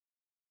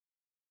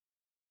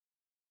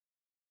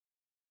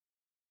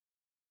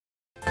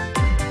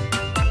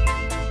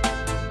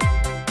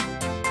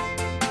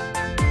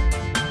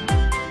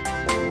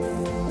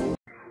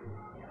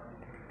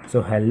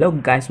So hello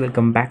guys,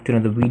 welcome back to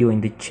another video in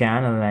the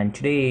channel, and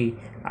today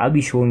I'll be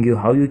showing you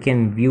how you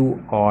can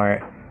view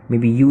or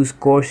maybe use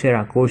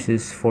Coursera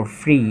courses for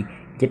free,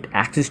 get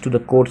access to the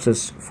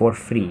courses for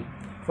free.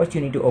 First you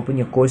need to open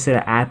your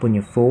Coursera app on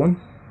your phone,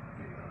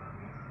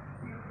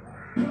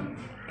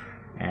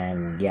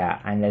 and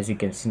as you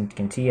can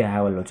see I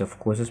have a lot of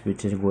courses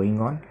which is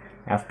going on.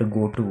 I have to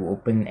go to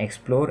open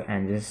explore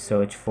and just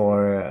search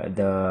for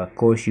the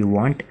course you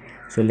want.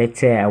 So let's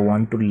say I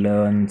want to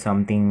learn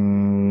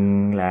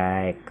something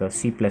like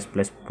C++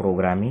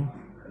 programming,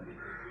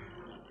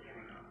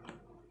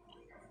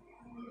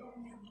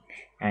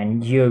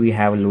 and here we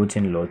have loads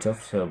and loads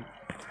of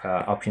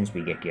options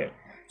we get here.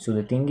 So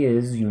the thing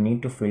is, you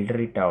need to filter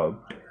it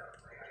out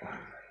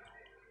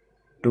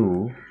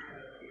to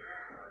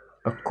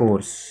a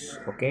course,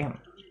 okay,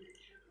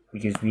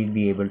 because we'll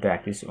be able to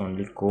access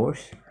only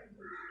course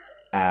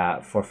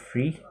for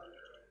free.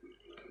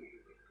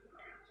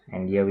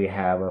 And here we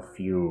have a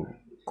few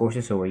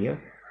courses over here.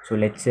 So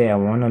let's say I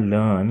want to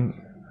learn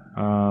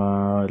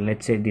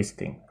let's say this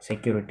thing,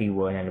 security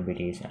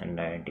vulnerabilities and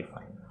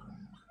identify.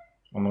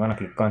 I'm gonna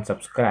click on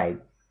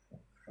subscribe,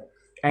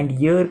 and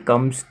here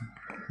comes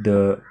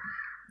the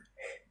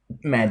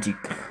magic.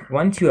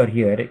 Once you are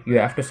here, you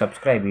have to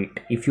subscribe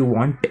it if you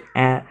want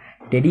a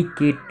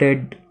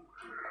dedicated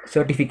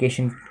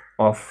certification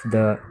of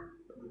the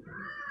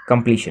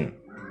completion.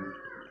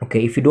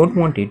 Okay, if you don't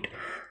want it,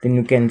 then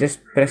you can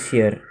just press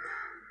here,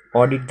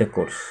 audit the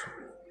course.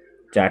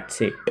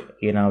 That's it.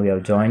 You know, you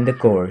have joined the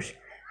course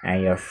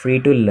and you're free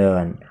to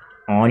learn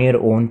on your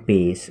own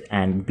pace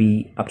and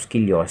be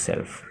upskill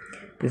yourself.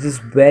 This is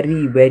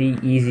very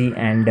easy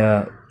and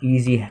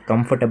easy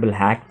comfortable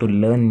hack to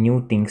learn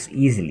new things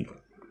easily.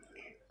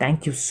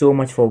 Thank you so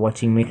much for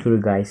watching. Make sure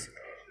you guys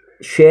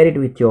share it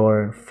with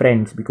your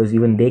friends because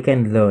even they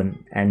can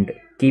learn and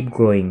keep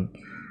growing.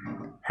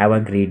 Have a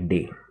great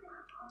day.